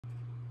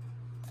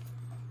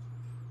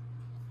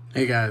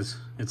Hey guys,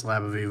 it's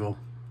Lab0fEvil's.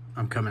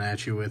 I'm coming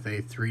at you with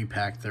a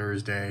 3-pack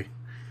Thursday.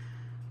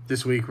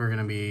 This week we're going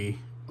to be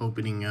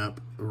opening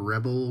up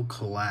Rebel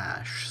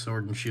Clash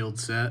Sword and Shield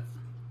set.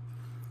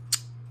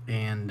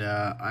 And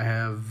I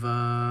have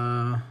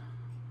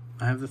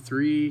the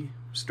 3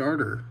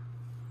 starter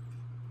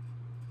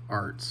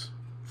arts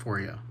for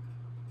you.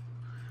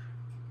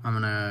 I'm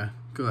going to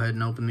go ahead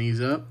and open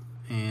these up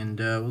and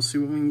we'll see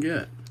what we can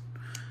get.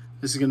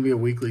 This is going to be a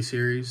weekly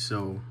series,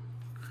 so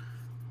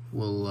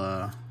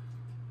we'll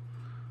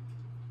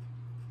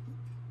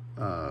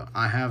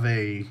I have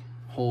a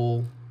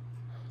whole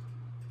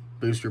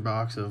booster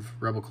box of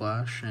Rebel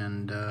Clash,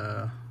 and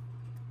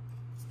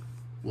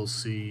we'll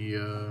see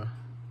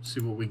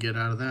what we get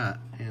out of that.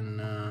 And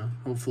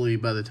hopefully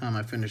by the time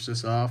I finish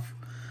this off,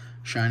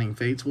 Shining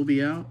Fates will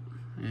be out,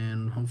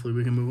 and hopefully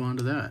we can move on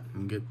to that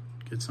and get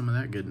some of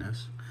that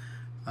goodness.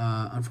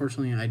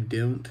 Unfortunately, I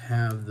don't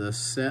have the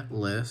set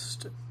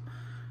list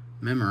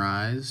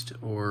memorized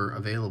or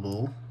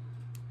available,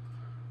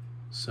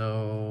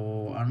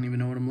 so I don't even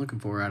know what I'm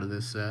looking for out of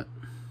this set,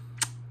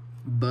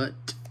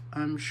 but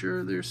I'm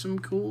sure there's some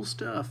cool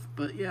stuff.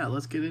 But yeah,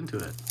 let's get into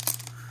it.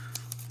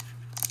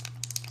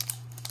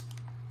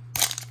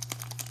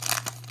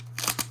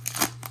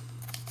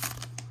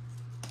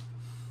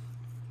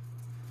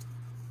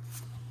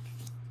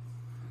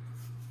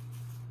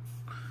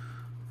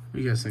 What do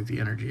you guys think the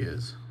energy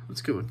is?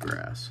 Let's go with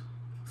grass.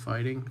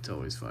 Fighting? It's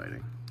always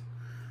fighting.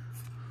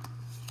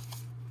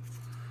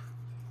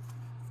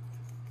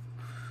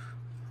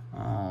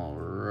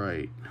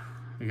 Alright.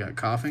 We got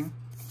coughing.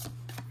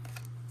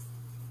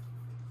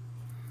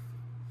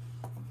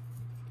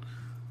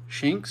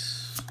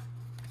 Shinx.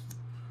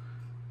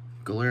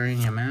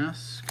 Galarian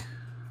Mask.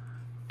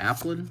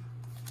 Applin.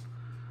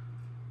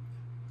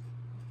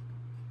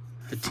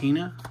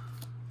 Hatina.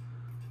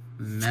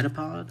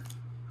 Metapod.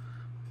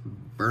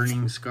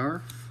 Burning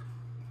Scarf.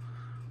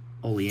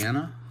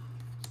 Oleana.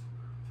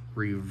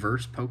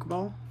 Reverse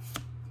Pokeball.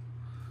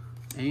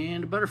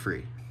 And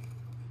Butterfree.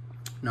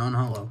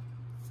 Non-holo.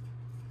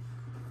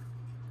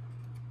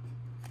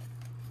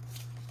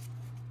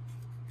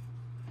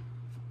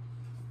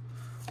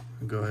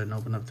 Go ahead and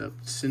open up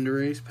that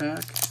Cinderace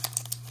pack.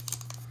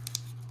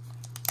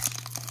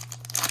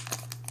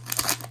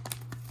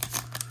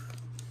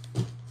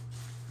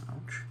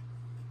 Ouch.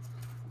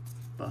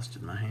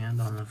 Busted my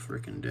hand on the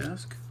frickin'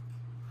 desk.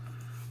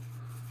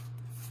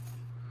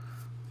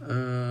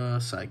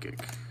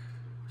 Psychic.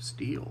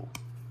 Steel.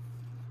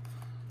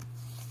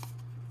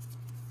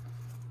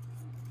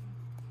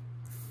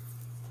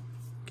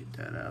 Get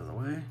that out of the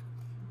way.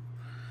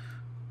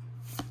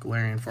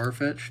 Galarian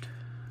Farfetch'd.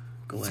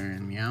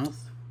 Galarian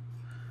Meowth,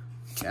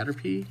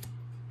 Caterpie,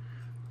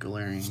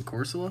 Galarian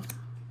Corsola,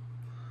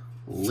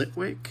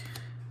 Litwick,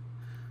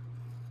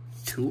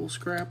 Tool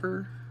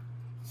Scrapper,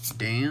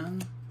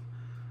 Dan,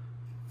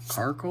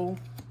 Karkle,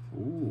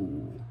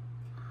 ooh,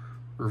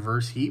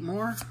 Reverse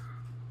Heatmore,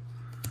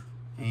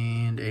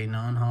 and a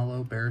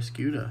non-holo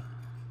Barraskewda.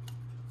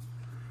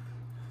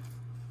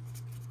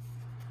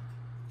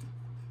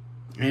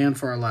 And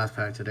for our last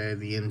pack today,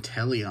 the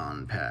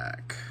Inteleon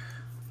pack.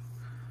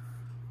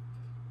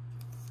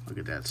 Look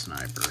at that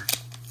sniper.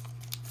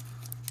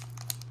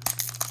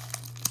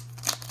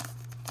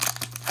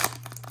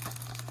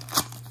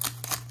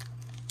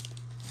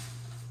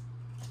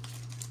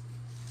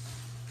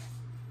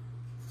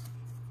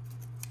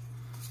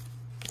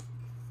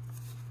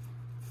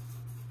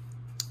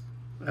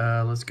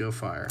 Let's go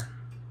fire.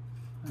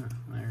 Oh,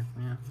 there,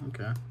 yeah,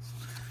 okay.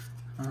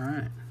 All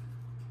right.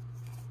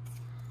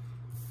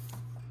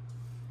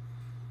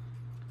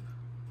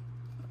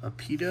 A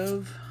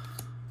Pidove.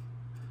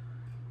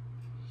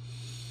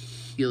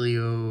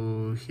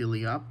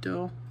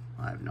 Heliopto?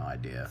 I have no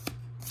idea.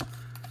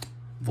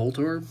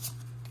 Voltorb,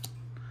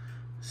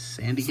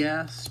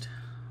 Sandygast,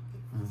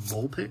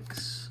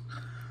 Vulpix,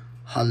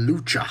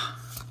 Halucha,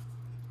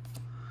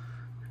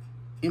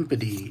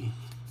 Impidee,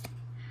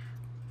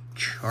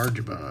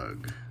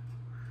 Chargebug,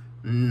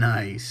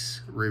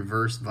 nice,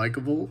 Reverse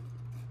Vikavolt,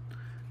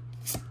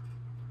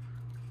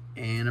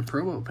 and a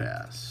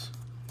Probopass.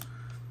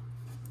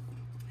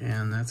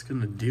 And that's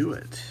gonna do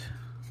it.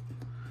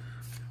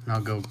 And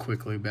I'll go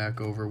quickly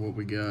back over what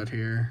we got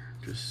here.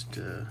 Just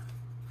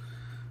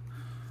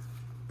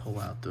pull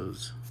out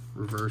those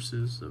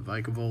reverses, the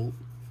Vikavolt.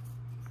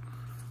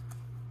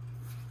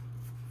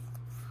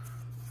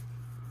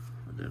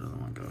 Let that other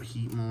one go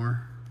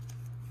Heatmore.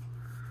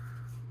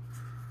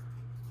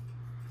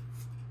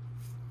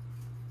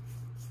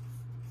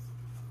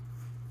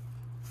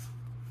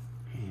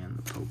 And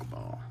the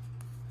Pokeball.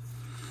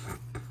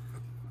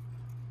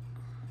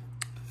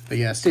 But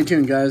yeah, stay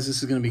tuned, guys.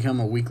 This is going to become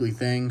a weekly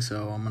thing,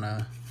 so I'm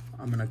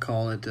gonna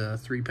call it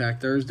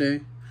 3-pack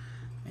Thursday,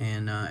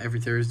 and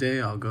every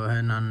Thursday I'll go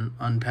ahead and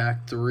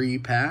unpack 3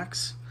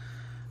 packs.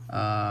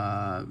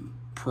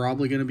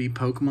 Probably going to be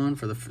Pokemon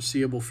for the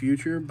foreseeable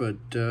future, but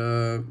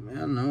I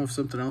don't know, if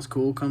something else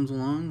cool comes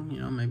along, you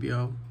know, maybe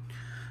I'll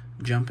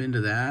jump into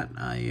that.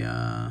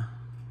 I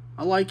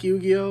like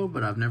Yu-Gi-Oh,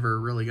 but I've never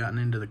really gotten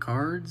into the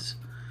cards.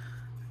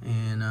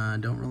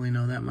 and don't really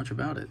know that much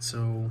about it,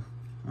 so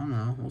I don't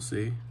know, we'll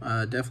see.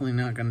 Definitely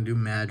not going to do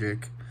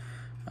Magic.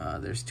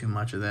 There's too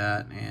much of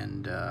that,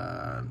 and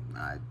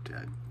I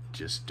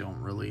just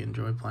don't really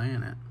enjoy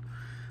playing it.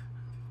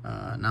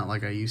 Not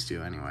like I used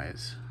to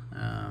anyways.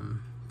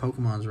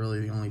 Pokemon's really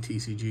the only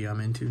TCG I'm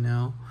into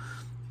now.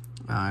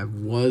 I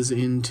was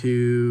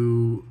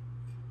into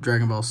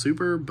Dragon Ball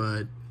Super,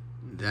 but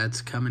that's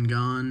come and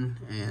gone,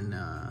 and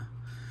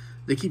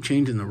they keep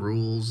changing the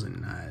rules,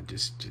 and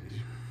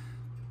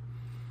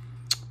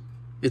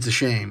it's a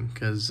shame,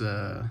 because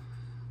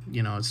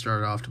you know, it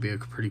started off to be a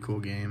pretty cool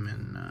game,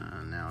 and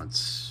now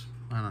it's,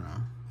 I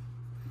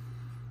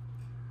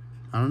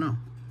don't know.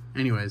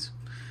 Anyways,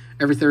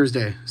 every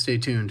Thursday, stay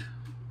tuned.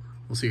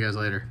 We'll see you guys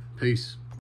later. Peace.